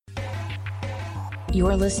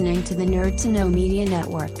You're listening to the Nerd to Know Media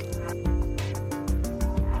Network.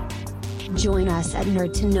 Join us at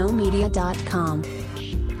nerdtoknowmedia.com.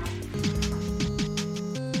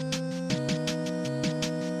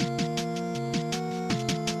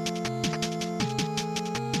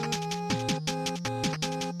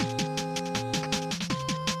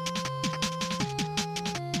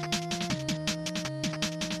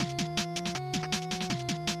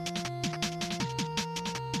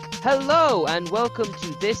 Hello and welcome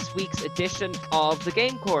to this week's edition of the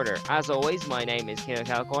Game Corner. As always, my name is Kino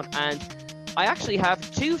Calcorn and I actually have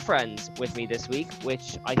two friends with me this week,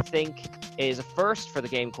 which I think is a first for the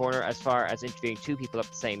Game Corner as far as interviewing two people at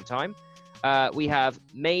the same time. We have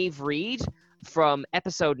Maeve Reed from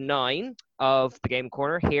episode 9 of the Game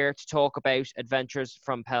Corner here to talk about Adventures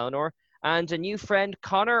from Pelennor, and a new friend,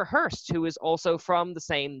 Connor Hurst, who is also from the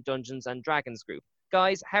same Dungeons and Dragons group.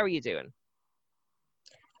 Guys, how are you doing?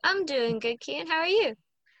 I'm doing good, Kian. How are you?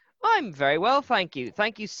 I'm very well, thank you.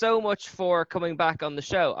 Thank you so much for coming back on the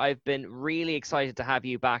show. I've been really excited to have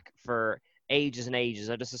you back for ages and ages.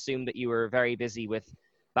 I just assumed that you were very busy with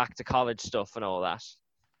back to college stuff and all that.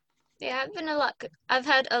 Yeah, I've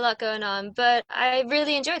had a lot going on, but I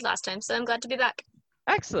really enjoyed last time, so I'm glad to be back.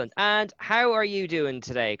 Excellent. And how are you doing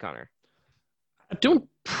today, Connor? I'm doing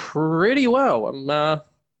pretty well. I'm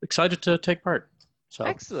excited to take part. So.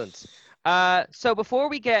 Excellent. So before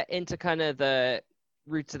we get into kind of the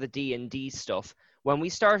roots of the D&D stuff, when we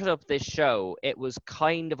started up this show, it was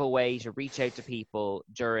kind of a way to reach out to people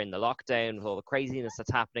during the lockdown with all the craziness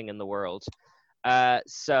that's happening in the world.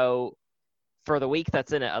 So for the week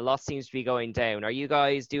that's in it, a lot seems to be going down. Are you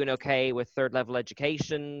guys doing okay with third level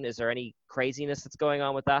education? Is there any craziness that's going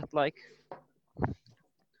on with that?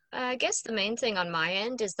 I guess the main thing on my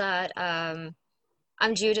end is that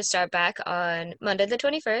I'm due to start back on Monday the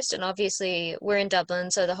 21st, and obviously we're in Dublin,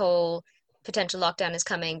 so the whole potential lockdown is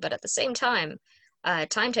coming, but at the same time,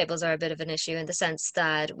 timetables are a bit of an issue in the sense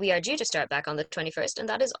that we are due to start back on the 21st, and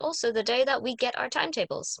that is also the day that we get our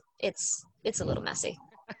timetables. It's a little messy.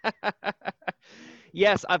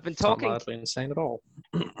 Yes, I've been talking... It's not insane at all.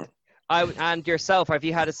 And yourself, have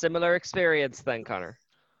you had a similar experience then, Connor?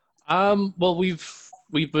 Well,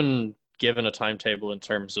 we've been given a timetable in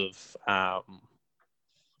terms of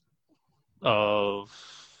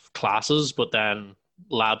classes, but then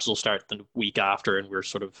labs will start the week after, and we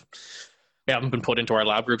haven't been put into our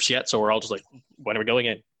lab groups yet, so we're all just like, when are we going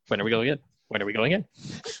in? When are we going in? When are we going in?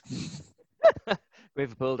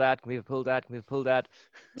 We've pulled that.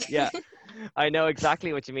 Yeah, I know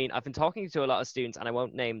exactly what you mean. I've been talking to a lot of students, and I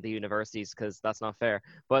won't name the universities because that's not fair,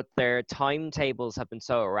 but their timetables have been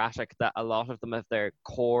so erratic that a lot of them have their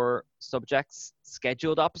core subjects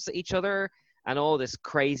scheduled opposite each other, and all this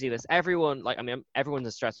craziness. Everyone's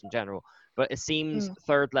stressed in general, but it seems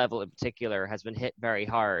third level in particular has been hit very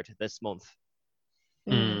hard this month.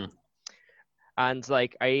 And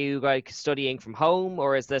are you studying from home,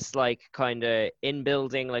 or is this kind of in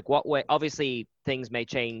building? What way? Obviously things may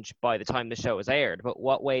change by the time the show is aired, but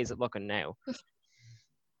what way is it looking now?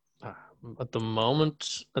 At the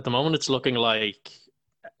moment it's looking like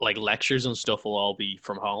lectures and stuff will all be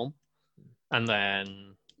from home, and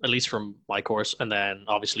then at least from my course, and then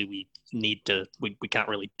obviously we can't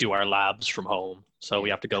really do our labs from home, so we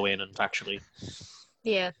have to go in and actually,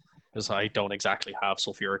 because I don't exactly have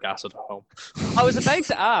sulfuric acid at home. I was about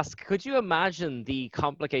to ask, could you imagine the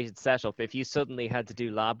complicated setup if you suddenly had to do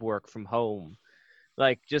lab work from home?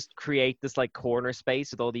 Just create this corner space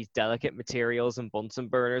with all these delicate materials and Bunsen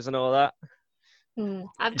burners and all that.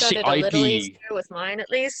 I've got it a little easier with mine, at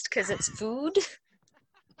least, because it's food.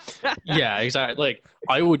 Yeah, exactly.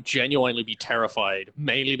 I would genuinely be terrified,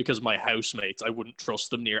 mainly because my housemates, I wouldn't trust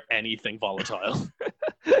them near anything volatile.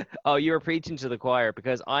 Oh, you were preaching to the choir,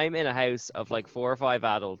 because I'm in a house of 4 or 5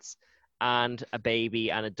 adults and a baby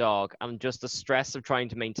and a dog, and just the stress of trying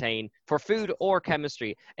to maintain, for food or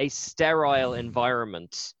chemistry, a sterile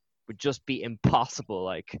environment would just be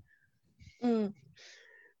impossible.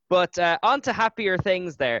 But on to happier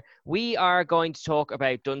things there. We are going to talk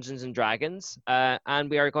about Dungeons & Dragons, and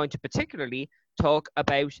we are going to particularly talk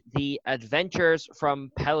about the Adventures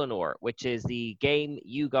from Pelennor, which is the game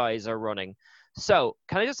you guys are running. So,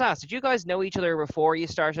 can I just ask, did you guys know each other before you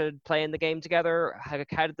started playing the game together? How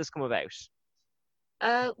did this come about?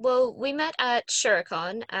 Well, we met at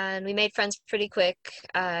Shuricon, and we made friends pretty quick,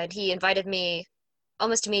 and he invited me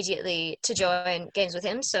almost immediately to join games with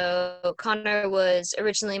him. So Connor was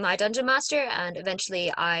originally my dungeon master, and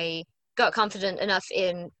eventually I got confident enough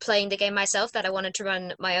in playing the game myself that I wanted to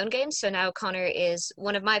run my own game. So now Connor is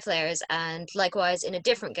one of my players, and likewise in a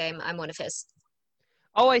different game, I'm one of his.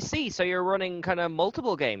 Oh, I see. So you're running kind of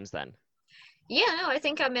multiple games then? Yeah, no, I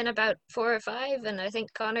think I'm in about 4 or 5, and I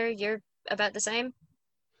think Connor, you're about the same.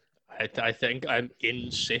 I think I'm in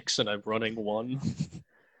 6 and I'm running 1.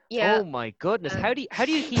 Yeah. Oh my goodness! Um, How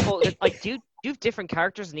do you keep all like do you have different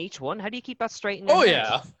characters in each one? How do you keep that straight in your Oh head?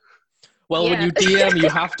 yeah. Well, when Yeah. you DM, you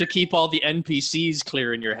have to keep all the NPCs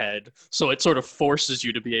clear in your head, so it sort of forces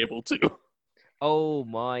you to be able to. Oh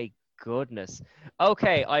my goodness.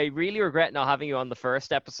 Okay, I really regret not having you on the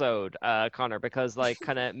first episode, Connor, because like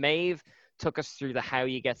kind of Maeve took us through the how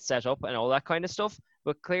you get set up and all that kind of stuff,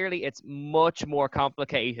 but clearly it's much more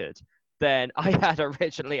complicated than I had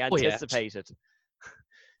originally Oh, yeah. anticipated.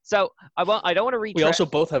 So I don't want to We retread. also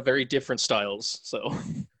both have very different styles, so.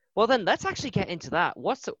 Well then let's actually get into that.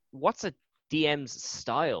 What's a DM's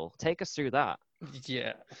style? Take us through that.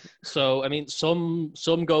 Yeah. So I mean, some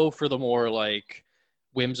go for the more like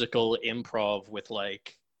whimsical improv with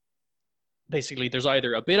like basically there's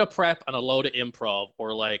either a bit of prep and a load of improv,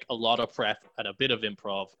 or like a lot of prep and a bit of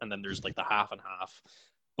improv, and then there's like the half and half.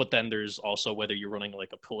 But then there's also whether you're running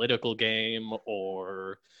like a political game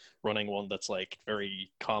or running one that's like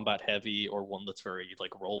very combat heavy or one that's very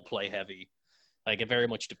like role play heavy. Like it very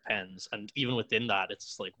much depends. And even within that,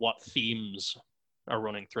 it's like what themes are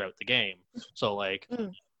running throughout the game. So like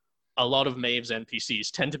a lot of Maeve's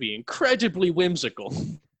NPCs tend to be incredibly whimsical.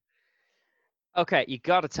 Okay, you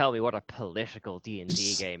got to tell me what a political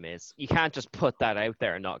D&D game is. You can't just put that out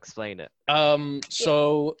there and not explain it.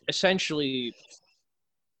 So essentially,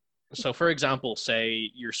 so for example, say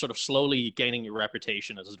you're sort of slowly gaining your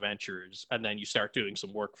reputation as adventurers, and then you start doing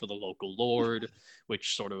some work for the local lord,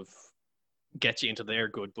 which sort of gets you into their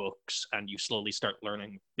good books, and you slowly start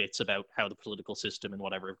learning bits about how the political system in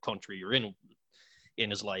whatever country you're in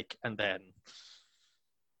is like, and then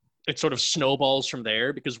it sort of snowballs from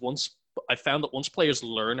there, because I found that once players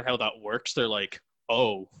learn how that works, they're like,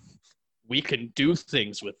 oh, we can do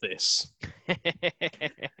things with this.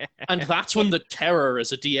 And that's when the terror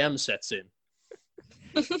as a DM sets in.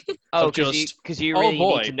 Oh, because you really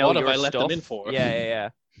need to know what your have I let stuff. them in for? Yeah.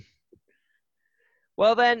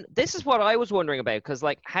 Well, then, this is what I was wondering about, because,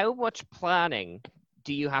 like, how much planning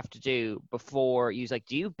do you have to do before you, like,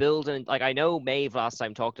 do you build in, like, I know Maeve last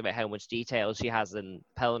time talked about how much detail she has in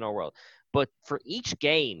Pelennor World, but for each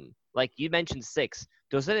game, like you mentioned 6,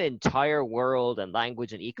 does an entire world and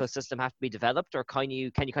language and ecosystem have to be developed, or can you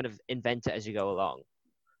kind of invent it as you go along?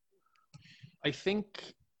 I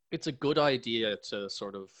think it's a good idea to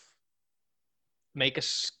sort of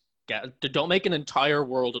don't make an entire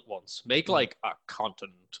world at once. Make like a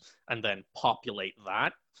continent and then populate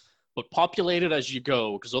that, but populate it as you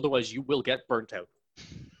go, because otherwise you will get burnt out.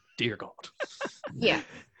 Dear God. Yeah.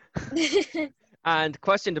 And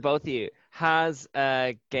question to both of you, has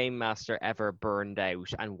a game master ever burned out,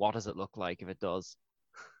 and what does it look like if it does?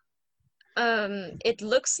 It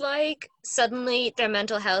looks like suddenly their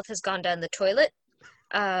mental health has gone down the toilet.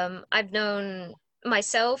 I've known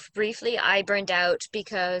myself briefly, I burned out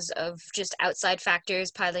because of just outside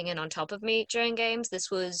factors piling in on top of me during games. This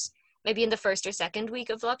was maybe in the first or second week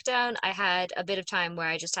of lockdown. I had a bit of time where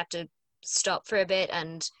I just had to stop for a bit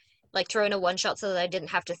and like throw in a one shot so that I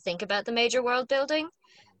didn't have to think about the major world building.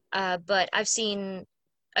 But I've seen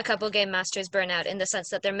a couple game masters burn out in the sense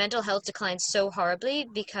that their mental health declines so horribly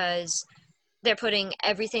because they're putting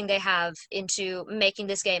everything they have into making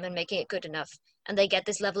this game and making it good enough. And they get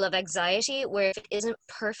this level of anxiety where if it isn't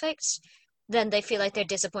perfect, then they feel like they're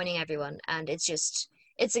disappointing everyone. And it's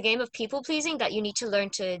a game of people pleasing that you need to learn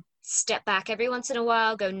to step back every once in a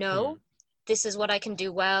while, go, no, this is what I can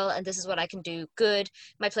do well, and this is what I can do good.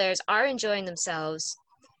 My players are enjoying themselves,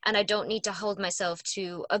 and I don't need to hold myself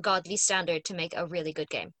to a godly standard to make a really good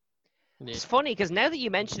game. It's funny because now that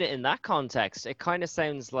you mention it in that context, it kind of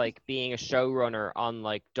sounds like being a showrunner on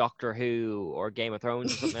like Doctor Who or Game of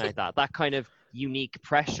Thrones or something like that. That kind of unique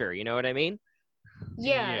pressure, you know what I mean?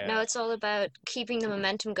 Yeah, no, it's all about keeping the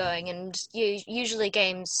momentum going, and usually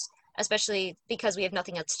games, especially because we have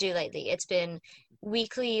nothing else to do lately, it's been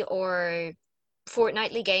weekly or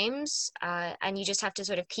fortnightly games, and you just have to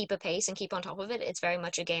sort of keep a pace and keep on top of it. It's very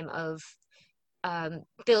much a game of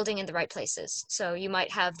building in the right places. So you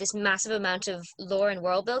might have this massive amount of lore and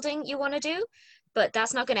world building you want to do, but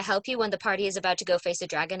that's not going to help you when the party is about to go face a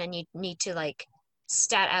dragon and you need to like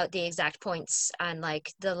stat out the exact points and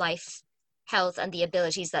like the life, health, and the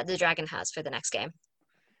abilities that the dragon has for the next game.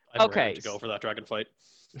 I'm Okay. ready to go for that dragon fight.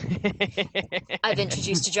 I've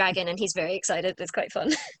introduced a dragon and he's very excited. It's quite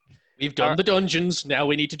fun. We've done the dungeons, now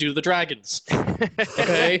we need to do the dragons.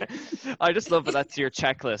 Okay. I just love that that's your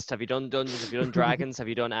checklist. Have you done dungeons? Have you done dragons? Have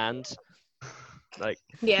you done and? Like,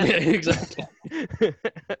 Yeah. Exactly.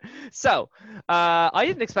 So, I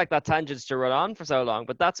didn't expect that tangents to run on for so long,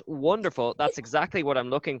 but that's wonderful. That's exactly what I'm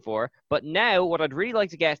looking for. But now, what I'd really like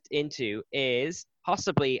to get into is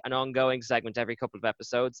possibly an ongoing segment every couple of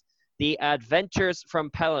episodes, the Adventures from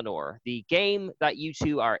Pelennor, the game that you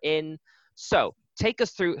two are in. So, take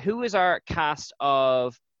us through who is our cast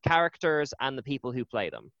of characters and the people who play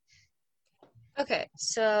them. Okay,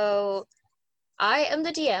 so I am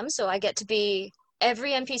the DM, so I get to be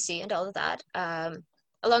every NPC and all of that.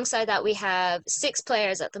 Alongside that, we have 6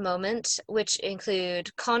 players at the moment, which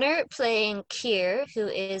include Connor playing Kier, who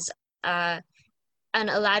is an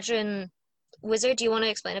Eladrin wizard. Do you want to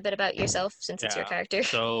explain a bit about yourself, since it's your character?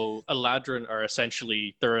 So Eladrin are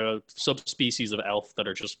essentially, they're a subspecies of elf that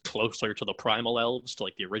are just closer to the primal elves, to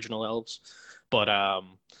like the original elves. But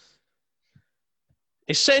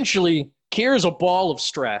essentially, Kier is a ball of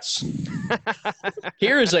stress.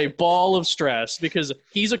 Kier is a ball of stress because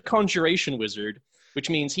he's a conjuration wizard, which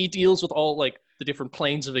means he deals with all like the different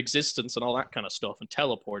planes of existence and all that kind of stuff and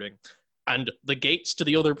teleporting. And the gates to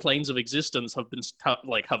the other planes of existence have been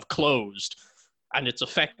have closed, and it's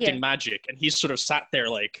affecting magic. And he's sort of sat there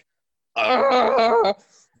like, "Argh!"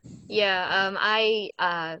 Yeah, I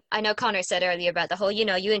know Connor said earlier about the whole, you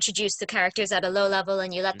introduce the characters at a low level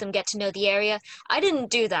and you let them get to know the area. I didn't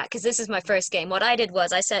do that because this is my first game. What I did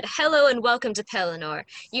was I said, hello and welcome to Pelennor.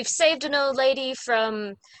 You've saved an old lady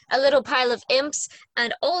from a little pile of imps,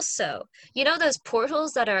 and also, those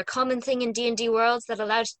portals that are a common thing in D&D worlds that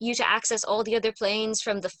allow you to access all the other planes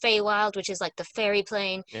from the Feywild, which is like the fairy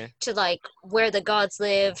plane, to like where the gods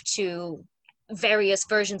live, to various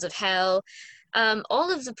versions of hell. All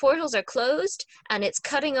of the portals are closed, and it's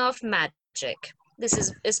cutting off magic. This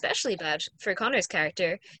is especially bad for Connor's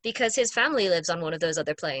character, because his family lives on one of those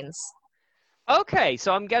other planes. Okay,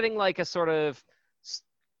 so I'm getting like a sort of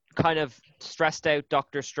kind of stressed out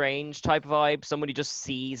Doctor Strange type vibe. Somebody just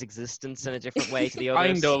sees existence in a different way to the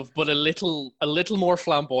others. Kind of, but a little more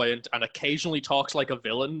flamboyant, and occasionally talks like a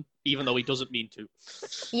villain, even though he doesn't mean to.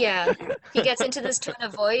 Yeah, he gets into this tone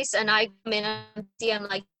of voice, and I come in and see him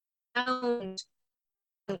like,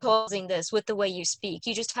 causing this with the way you speak.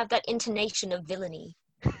 You just have that intonation of villainy.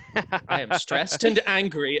 I am stressed and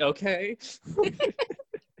angry, okay?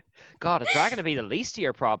 God, is that going to be the least of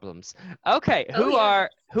your problems? Okay, who are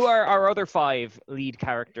our other 5 lead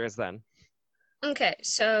characters then? Okay,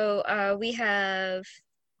 so we have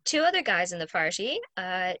 2 other guys in the party.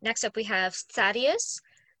 Next up we have Thaddeus,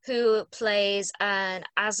 who plays an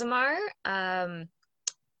Aasimar,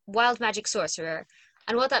 wild magic sorcerer.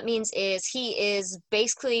 And what that means is he is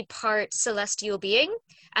basically part celestial being,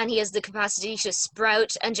 and he has the capacity to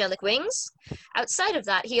sprout angelic wings. Outside of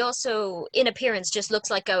that, he also, in appearance, just looks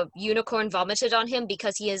like a unicorn vomited on him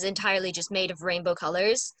because he is entirely just made of rainbow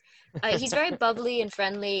colors. He's very bubbly and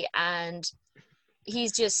friendly, and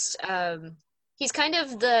he's just, he's kind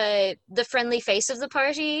of the friendly face of the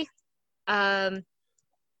party.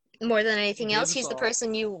 More than anything else, he's the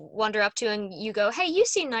person you wander up to and you go, hey, you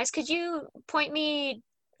seem nice. Could you point me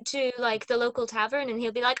to like the local tavern? And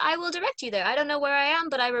he'll be like, I will direct you there. I don't know where I am,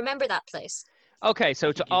 but I remember that place. Okay,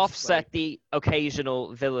 so to offset the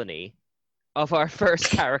occasional villainy of our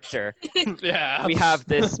first character, we have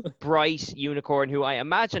this bright unicorn who I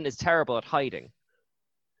imagine is terrible at hiding.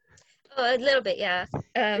 Oh, a little bit, yeah.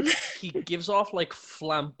 He gives off like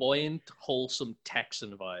flamboyant, wholesome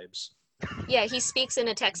Texan vibes. Yeah, he speaks in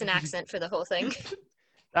a Texan accent for the whole thing.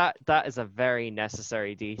 That is a very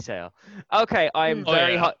necessary detail. Okay, I'm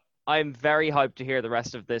very hyped to hear the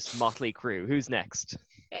rest of this motley crew. Who's next?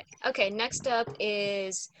 Okay, next up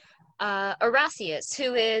is Arathius,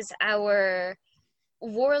 who is our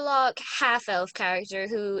warlock half-elf character,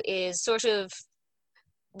 who is sort of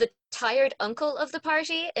the tired uncle of the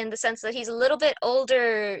party, in the sense that he's a little bit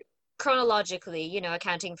older chronologically,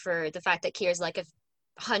 accounting for the fact that Kier's like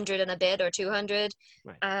 100 and a bit, or 200.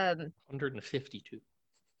 Right. 152.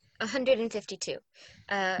 152.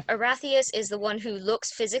 Arathius is the one who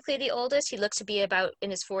looks physically the oldest. He looks to be about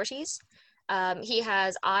in his 40s. He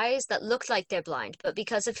has eyes that look like they're blind, but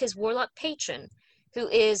because of his warlock patron, who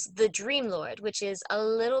is the Dream Lord, which is a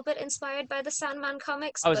little bit inspired by the Sandman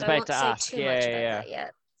comics, but I won't say too much about that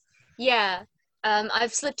yet. Yeah.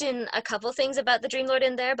 I've slipped in a couple things about the Dream Lord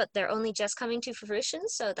in there, but they're only just coming to fruition,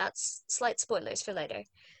 so that's slight spoilers for later.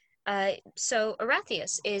 So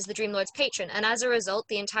Arathius is the Dream Lord's patron, and as a result,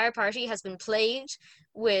 the entire party has been plagued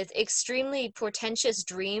with extremely portentous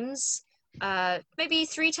dreams, maybe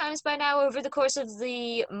 3 times by now over the course of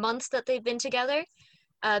the month that they've been together,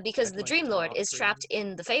 because the Dream Lord is trapped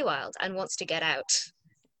in the Feywild and wants to get out.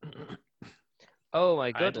 Oh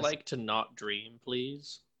my goodness. I'd like to not dream,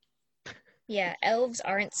 please. Yeah, elves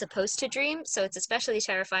aren't supposed to dream, so it's especially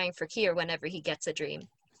terrifying for Kier whenever he gets a dream.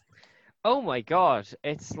 Oh my god,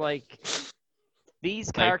 it's like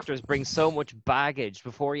these characters bring so much baggage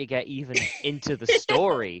before you get even into the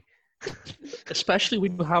story. Especially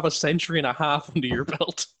when you have a century and a half under your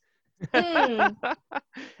belt. Mm.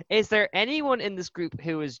 Is there anyone in this group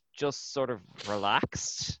who is just sort of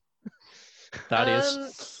relaxed?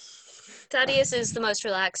 Thaddeus is the most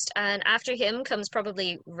relaxed, and after him comes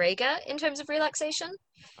probably Rhaega in terms of relaxation.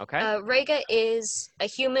 Okay. Rhaega is a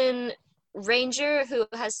human ranger who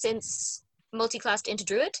has since multi-classed into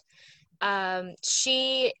druid.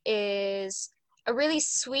 She is a really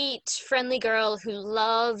sweet, friendly girl who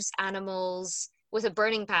loves animals with a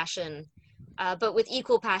burning passion, but with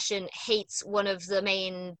equal passion hates one of the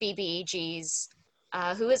main BBEGs,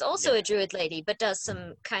 who is also a druid lady, but does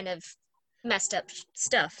some kind of messed up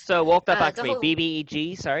stuff. So walk that back to me.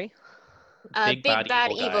 BBEG, sorry? Big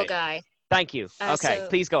bad evil guy. Thank you. Okay,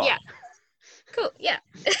 please go on. Yeah. Cool, yeah.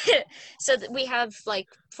 So we have like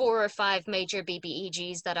 4 or 5 major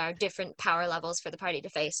BBEGs that are different power levels for the party to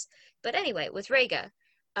face. But anyway, with Rhaega,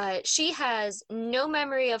 she has no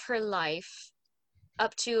memory of her life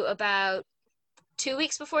up to about 2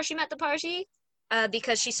 weeks before she met the party,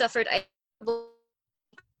 because she suffered a...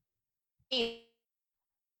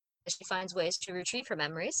 She finds ways to retrieve her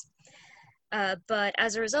memories. But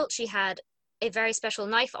as a result, she had a very special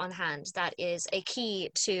knife on hand that is a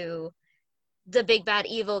key to the big bad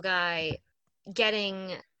evil guy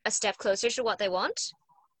getting a step closer to what they want.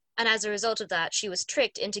 And as a result of that, she was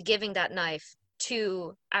tricked into giving that knife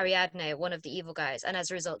to Ariadne, one of the evil guys. And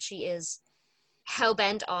as a result, she is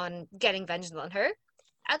hell-bent on getting vengeance on her.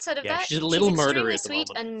 Outside of that, she's a little murdery at the sweet,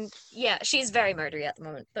 moment. and yeah, she's very murdery at the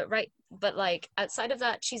moment. But like outside of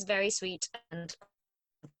that, she's very sweet and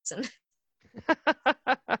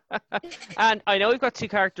And I know we've got 2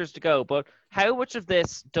 characters to go, but how much of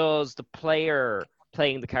this does the player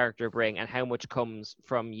playing the character bring, and how much comes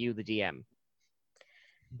from you, the DM?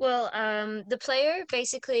 Well, the player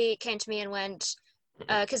basically came to me and went,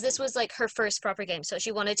 because this was like her first proper game, so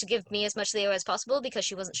she wanted to give me as much Leo as possible because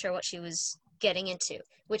she wasn't sure what she was getting into,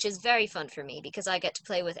 which is very fun for me because I get to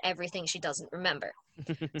play with everything she doesn't remember.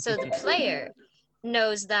 So the player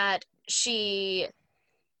knows that she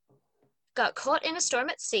got caught in a storm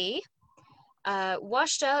at sea,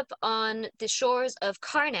 washed up on the shores of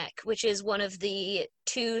Karnak, which is one of the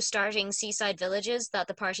 2 starting seaside villages that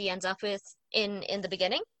the party ends up with in the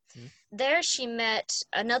beginning. Mm. There she met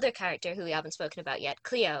another character who we haven't spoken about yet,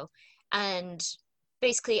 Cleo, and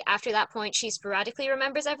basically after that point she sporadically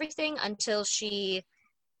remembers everything until she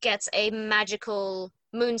gets a magical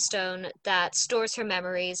moonstone that stores her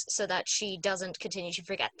memories so that she doesn't continue to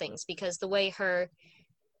forget things, because the way her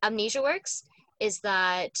amnesia works is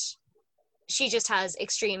that she just has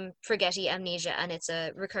extreme forgetty amnesia, and it's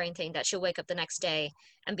a recurring thing that she'll wake up the next day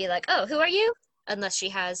and be like, oh, who are you? Unless she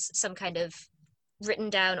has some kind of written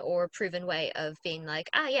down or proven way of being like,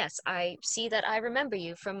 ah, yes, I see that I remember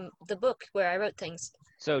you from the book where I wrote things.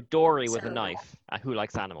 So Dory with a knife, who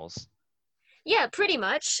likes animals. Yeah, pretty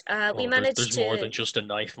much. We managed there's more than just a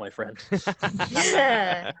knife, my friend.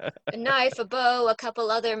 Yeah. A knife, a bow, a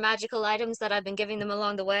couple other magical items that I've been giving them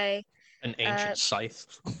along the way. An ancient scythe.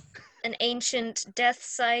 An ancient death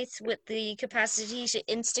scythe with the capacity to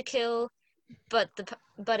insta-kill, but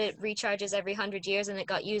it recharges every 100 years, and it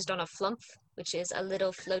got used on a flump, which is a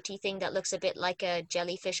little floaty thing that looks a bit like a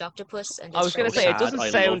jellyfish octopus. And I was going to say, it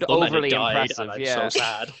doesn't sound overly impressive. I'm yeah. so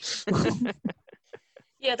sad.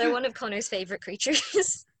 Yeah, they're one of Connor's favorite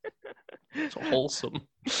creatures. It's wholesome.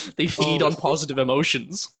 They feed on positive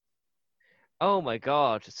emotions. Oh my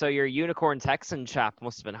god. So your unicorn Texan chap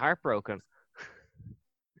must have been heartbroken.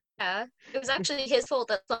 Yeah, it was actually his fault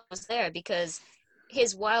that Slum was there, because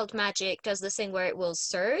his wild magic does this thing where it will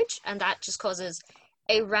surge, and that just causes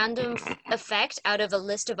a random effect out of a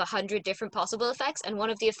list of 100 different possible effects, and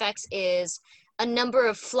one of the effects is a number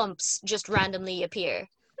of flumps just randomly appear.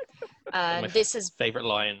 This is favorite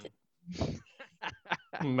line.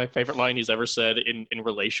 My favorite line he's ever said in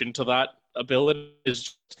relation to that ability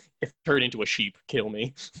is, "If I turn into a sheep, kill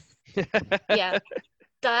me." Yeah.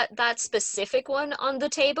 That specific one on the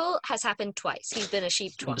table has happened twice. He's been a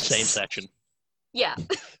sheep twice. The same section. Yeah.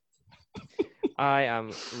 I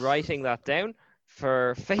am writing that down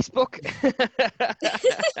for Facebook.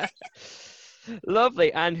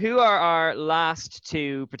 Lovely. And who are our last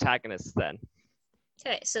 2 protagonists then?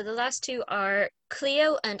 Okay, so the last 2 are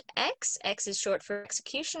Cleo and X. X is short for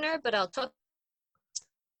executioner, but I'll talk.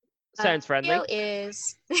 Sounds friendly.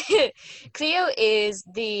 Cleo is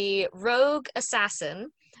the rogue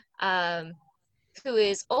assassin, who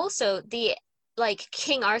is also the like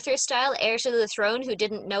King Arthur style heir to the throne who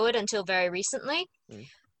didn't know it until very recently.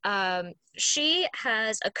 She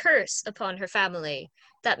has a curse upon her family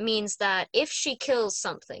that means that if she kills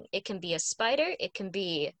something, it can be a spider, it can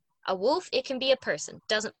be a wolf, it can be a person,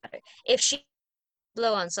 doesn't matter. If she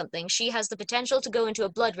blow on something, she has the potential to go into a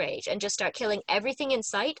blood rage and just start killing everything in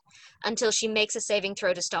sight until she makes a saving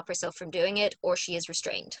throw to stop herself from doing it, or she is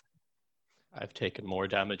restrained. I've taken more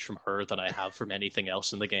damage from her than I have from anything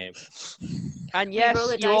else in the game. And You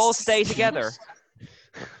roll yes, a you all dice. stay together.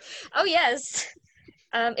 Oh yes.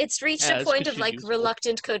 It's reached Yeah, a it's point 'cause of she's like useful.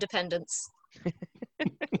 reluctant codependence.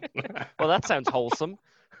 Well, that sounds wholesome.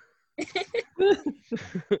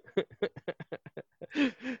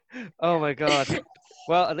 Oh my god.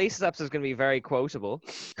 Well, at least this episode is going to be very quotable.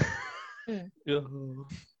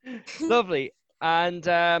 Lovely. And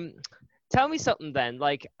tell me something then.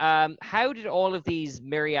 Like, how did all of these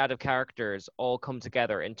myriad of characters all come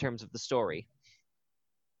together in terms of the story?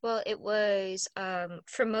 Well, it was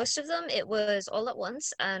for most of them it was all at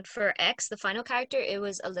once, and for X, the final character, it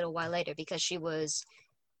was a little while later because she was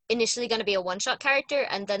initially going to be a one-shot character,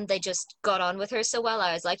 and then they just got on with her so well.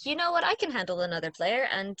 I was like, you know what, I can handle another player,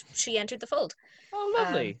 and she entered the fold. Oh,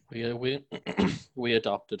 lovely. We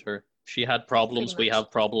adopted her. She had problems. We much.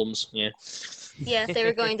 have problems. Yeah. Yeah, they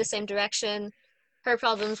were going the same direction. Her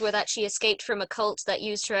problems were that she escaped from a cult that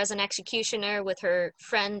used her as an executioner with her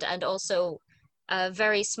friend and also a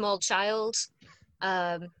very small child.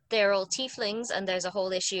 They're all tieflings, and there's a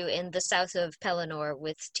whole issue in the south of Pelennor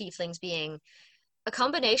with tieflings being a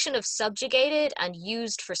combination of subjugated and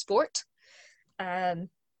used for sport.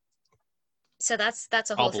 So that's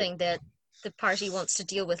a whole thing that the party wants to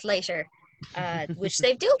deal with later, which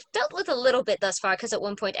they've dealt with a little bit thus far, because at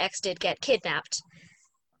one point X did get kidnapped.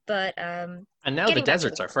 But And now the getting back to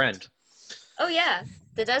desert's our friend. Oh yeah,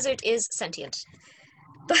 the desert is sentient.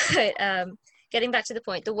 But getting back to the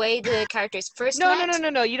point, the way the characters first No,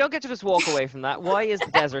 met... no. You don't get to just walk away from that. Why is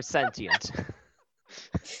the desert sentient?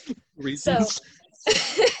 Reasons. So,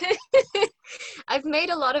 I've made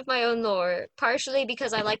a lot of my own lore, partially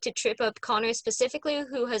because I like to trip up Connor specifically,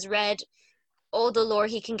 who has read all the lore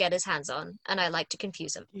he can get his hands on, and I like to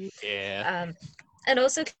confuse him. Yeah. And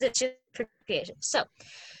also because it's just creative. So,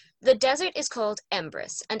 the desert is called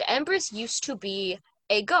Embrys, and Embrys used to be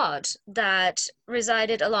a god that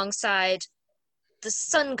resided alongside the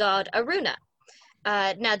sun god Aruna.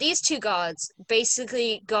 Now, these two gods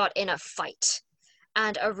basically got in a fight,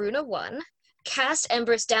 and Aruna won, cast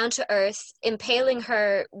Embrys down to earth, impaling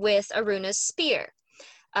her with Aruna's spear.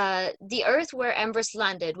 The earth where Embrys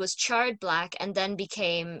landed was charred black and then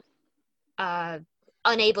became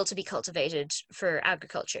unable to be cultivated for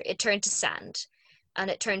agriculture. It turned to sand,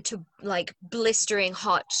 and it turned to like blistering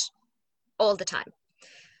hot all the time.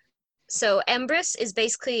 So Embrys is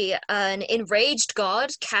basically an enraged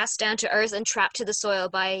god cast down to earth and trapped to the soil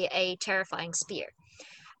by a terrifying spear.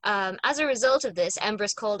 As a result of this,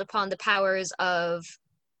 Embrys called upon the powers of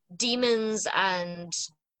demons and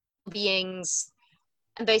beings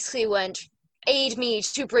and basically went, aid me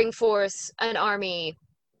to bring forth an army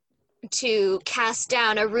to cast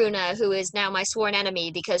down Aruna, who is now my sworn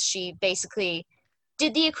enemy, because she basically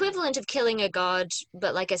did the equivalent of killing a god,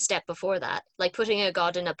 but like a step before that, like putting a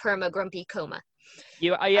god in a perma-grumpy coma.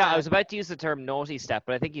 I was about to use the term naughty step,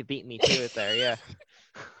 but I think you beat me to it there, yeah.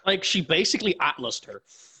 Like, she basically atlased her.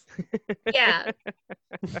 Yeah.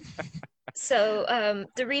 So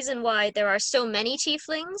the reason why there are so many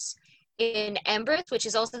tieflings in Embrys, which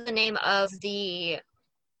is also the name of the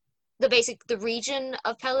region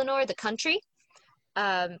of Pelennor, the country.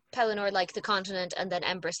 Pelennor like the continent, and then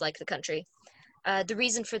Embrys like the country. The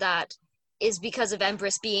reason for that is because of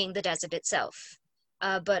Embrys being the desert itself.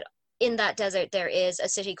 But in that desert, there is a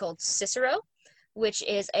city called Cicero, which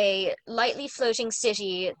is a lightly floating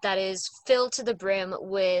city that is filled to the brim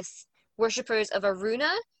with worshippers of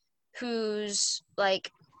Aruna, whose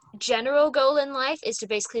like general goal in life is to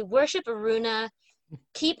basically worship Aruna,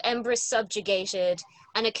 keep Embrys subjugated,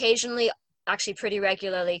 and occasionally, actually pretty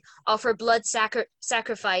regularly, offer blood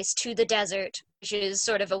sacrifice to the desert, which is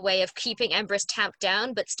sort of a way of keeping Embrys tamped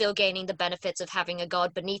down, but still gaining the benefits of having a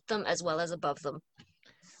god beneath them as well as above them.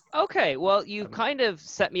 Okay, well, you kind of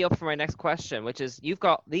set me up for my next question, which is you've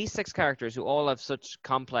got these 6 characters who all have such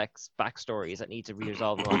complex backstories that need to be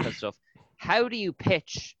resolved and all that kind of stuff. How do you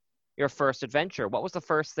pitch your first adventure? What was the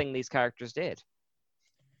first thing these characters did?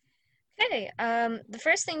 Okay, the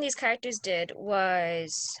first thing these characters did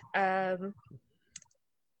was they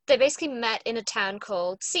basically met in a town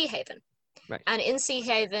called Sea Haven. Right. And in Sea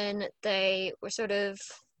Haven, they were sort of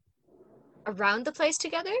around the place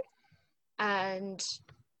together and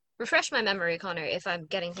refresh my memory, Connor, if I'm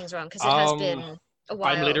getting things wrong, because it has been a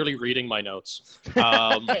while. I'm literally reading my notes.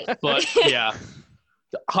 Okay. But yeah.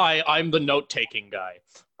 Hi, I'm the note-taking guy.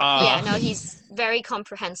 Yeah, no, he's very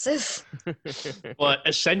comprehensive. But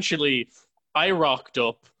essentially, I rocked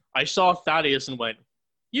up, I saw Thaddeus and went,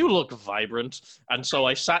 "You look vibrant." And so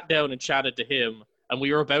I sat down and chatted to him, and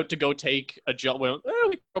we were about to go take a job.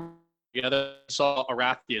 We come together, saw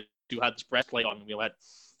Arathius, who had this breastplate on, and we went,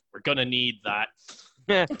 "We're going to need that."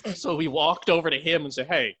 So we walked over to him and said,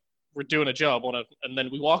 "Hey, we're doing a job." And then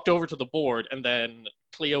we walked over to the board, and then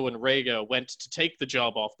Cleo and Rhaegar went to take the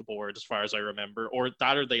job off the board, as far as I remember, or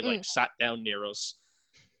they like sat down near us,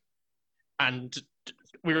 and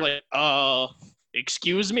we were like,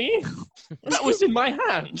 "Excuse me, that was in my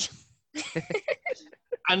hand."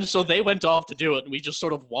 And so they went off to do it, and we just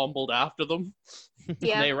sort of wombled after them.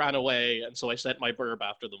 Yeah. And they ran away, and so I sent my burb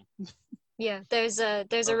after them. Yeah, there's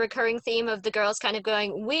a recurring theme of the girls kind of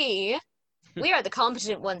going, we are the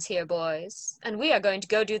competent ones here, boys, and we are going to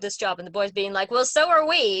go do this job. And the boys being like, well, so are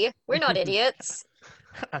we. We're not idiots.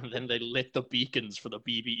 And then they lit the beacons for the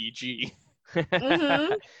BBEG.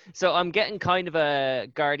 Mm-hmm. So I'm getting kind of a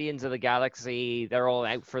Guardians of the Galaxy, they're all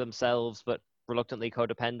out for themselves, but reluctantly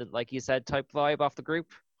codependent, like you said, type vibe off the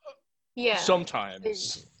group. Yeah.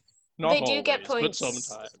 Sometimes. Not They do always, get points. but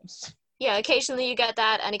sometimes. Yeah, occasionally you get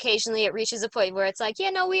that, and occasionally it reaches a point where it's like, yeah,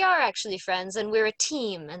 no, we are actually friends, and we're a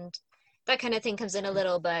team, and that kind of thing comes in a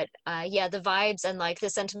little. But yeah, the vibes and like the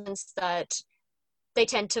sentiments that they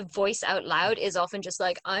tend to voice out loud is often just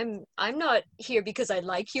like, I'm not here because I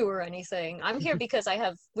like you or anything. I'm here because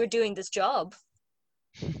we're doing this job.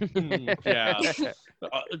 Yeah.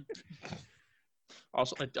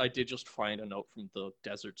 Also, I did just find a note from the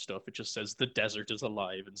desert stuff. It just says the desert is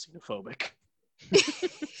alive and xenophobic.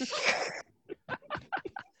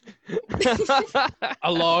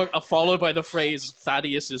 Followed by the phrase,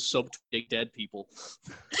 Thaddeus is subtweeting dead people.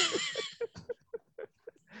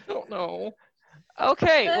 Don't know.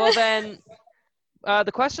 Okay, well then,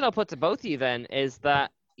 the question I'll put to both of you then is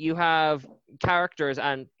that you have characters,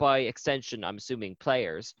 and by extension, I'm assuming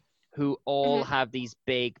players, who all have these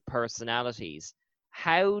big personalities.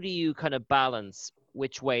 How do you kind of balance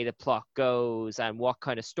which way the plot goes and what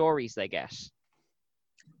kind of stories they get?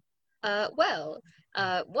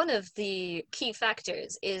 One of the key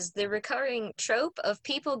factors is the recurring trope of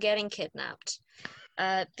people getting kidnapped.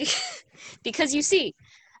 Because you see,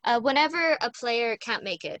 whenever a player can't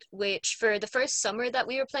make it, which for the first summer that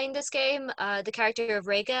we were playing this game, the character of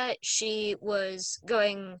Rhaegar, she was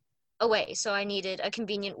going away, so I needed a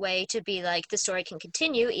convenient way to be like, the story can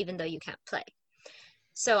continue even though you can't play.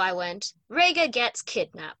 So I went, Rhaegar gets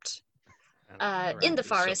kidnapped in the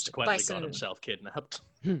forest by some got himself kidnapped.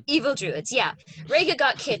 evil druids. Yeah, Rhaegar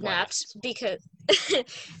got kidnapped because,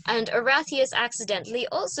 and Arathius accidentally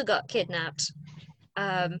also got kidnapped.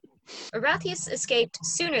 Arathius escaped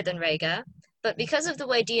sooner than Rhaegar, but because of the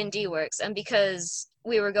way D&D works and because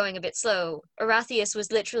we were going a bit slow, Arathius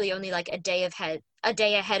was literally only like a day ahead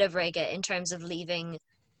of Rhaegar in terms of leaving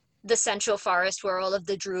the central forest where all of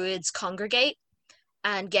the druids congregate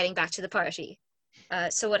and getting back to the party.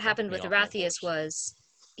 So what happened with Arathius was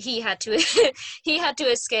he had to escape.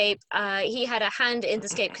 He had a hand in the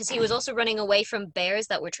escape because he was also running away from bears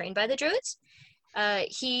that were trained by the druids.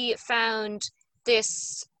 He found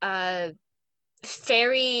this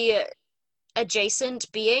fairy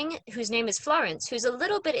adjacent being whose name is Florence, who's a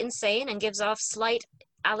little bit insane and gives off slight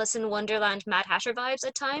Alice in Wonderland Mad Hatter vibes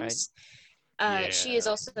at times. Right. She is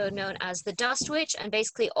also known as the Dust Witch, and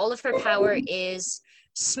basically all of her power is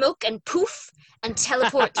smoke and poof and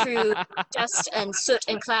teleport through dust and soot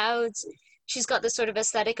and clouds. She's got this sort of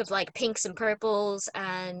aesthetic of like pinks and purples,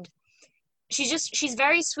 and she's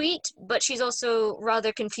very sweet, but she's also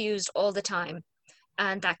rather confused all the time.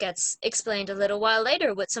 And that gets explained a little while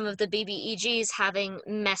later with some of the BBEGs having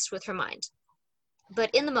messed with her mind. But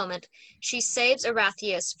in the moment, she saves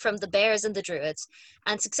Arathius from the bears and the druids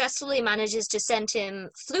and successfully manages to send him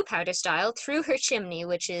flue powder style through her chimney,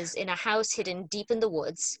 which is in a house hidden deep in the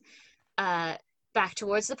woods, back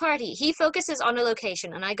towards the party. He focuses on a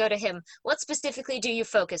location, and I go to him, what specifically do you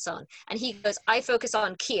focus on? And he goes, I focus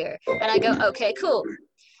on Kier. And I go, okay, cool.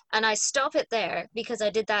 And I stop it there because I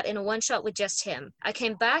did that in a one-shot with just him. I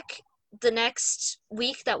came back the next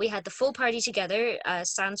week that we had the full party together,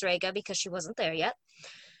 sans Rhaegar because she wasn't there yet.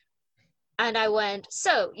 And I went,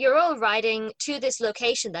 so you're all riding to this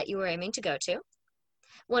location that you were aiming to go to,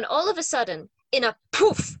 when all of a sudden, in a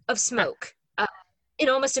poof of smoke, in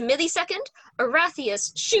almost a millisecond,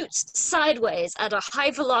 Arathius shoots sideways at a high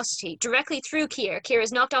velocity directly through Kier. Kier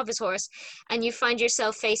is knocked off his horse, and you find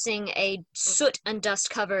yourself facing a soot and dust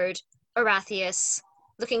covered Arathius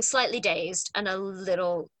looking slightly dazed and a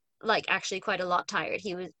little, like actually quite a lot tired.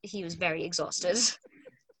 He was very exhausted.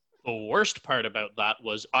 The worst part about that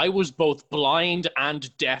was I was both blind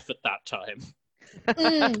and deaf at that time.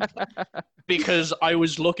 Because I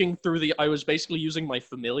was I was basically using my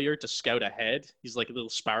familiar to scout ahead. He's like a little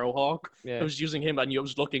sparrowhawk. Yeah. I was using him and I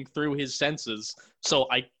was looking through his senses. So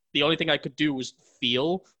the only thing I could do was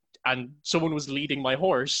feel, and someone was leading my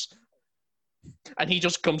horse. And he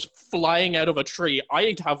just comes flying out of a tree.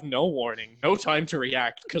 I have no warning, no time to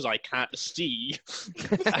react because I can't see,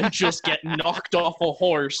 and just get knocked off a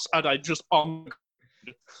horse, and I just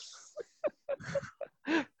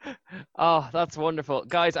Oh, that's wonderful.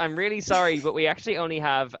 Guys, I'm really sorry, but we actually only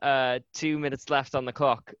have 2 minutes left on the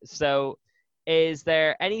clock. So is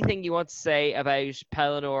there anything you want to say about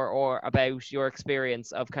Pelennor or about your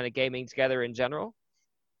experience of kind of gaming together in general?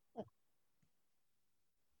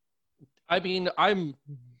 I mean, I'm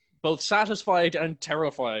both satisfied and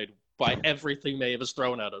terrified by everything Maeve has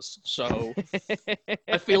thrown at us. So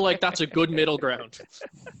I feel like that's a good middle ground.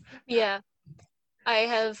 Yeah. I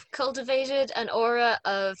have cultivated an aura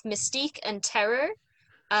of mystique and terror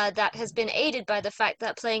that has been aided by the fact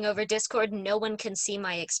that playing over Discord, no one can see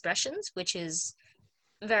my expressions, which is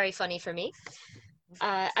very funny for me.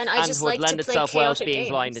 And I just would like lend to play itself well to chaotic being games.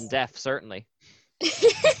 blind and deaf, certainly.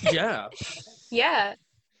 Yeah. Yeah.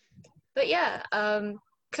 But yeah,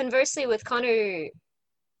 conversely with Connor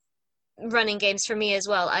running games for me as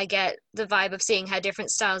well, I get the vibe of seeing how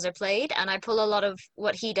different styles are played, and I pull a lot of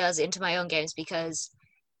what he does into my own games because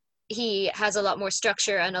he has a lot more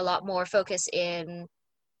structure and a lot more focus in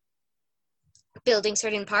building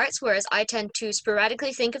certain parts, whereas I tend to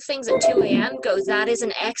sporadically think of things at 2 a.m., go, that is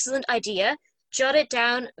an excellent idea, jot it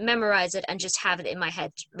down, memorize it, and just have it in my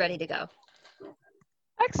head ready to go.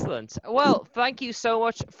 Excellent. Well, thank you so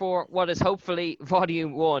much for what is hopefully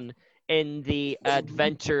Volume 1 in the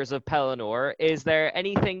adventures of Pelennor. Is there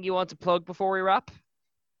anything you want to plug before we wrap?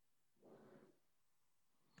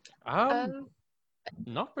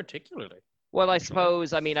 Not particularly. Well, I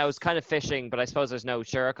suppose, I mean, I was kind of fishing, but I suppose there's no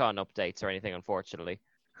Shurikon updates or anything, unfortunately.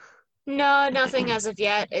 No, nothing as of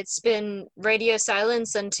yet. It's been radio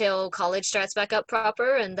silence until college starts back up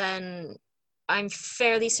proper, and then I'm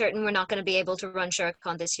fairly certain we're not going to be able to run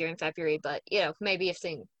Shurikon this year in February, but, you know, maybe if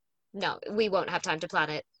things... No, we won't have time to plan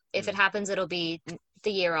it. If it happens, it'll be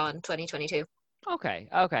the year on 2022. Okay.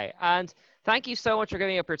 And thank you so much for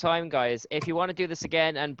giving up your time, guys. If you want to do this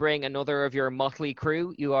again and bring another of your motley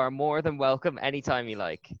crew, you are more than welcome anytime you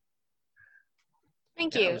like.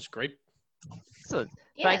 Thank you. That was great. Excellent.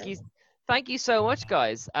 Yeah. Thank you so much,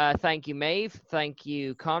 guys. Thank you, Maeve. Thank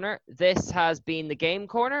you, Connor. This has been the Game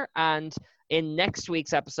Corner, and in next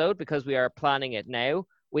week's episode, because we are planning it now,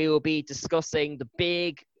 we will be discussing the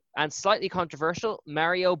big and slightly controversial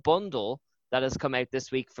Mario bundle that has come out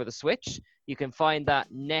this week for the Switch. You can find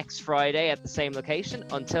that next Friday at the same location.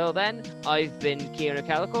 Until then, I've been Kieran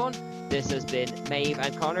O'Callaghan. This has been Maeve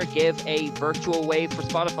and Connor. Give a virtual wave for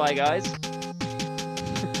Spotify, guys.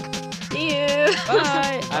 See you.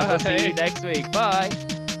 Bye. And we'll see you next week. Bye.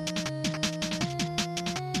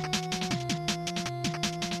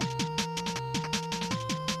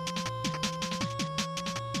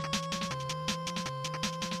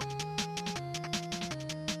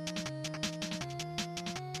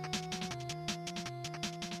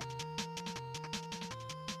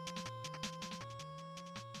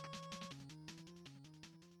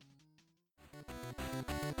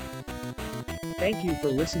 Thank you for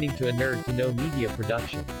listening to a Nerd to Know Media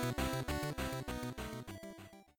production.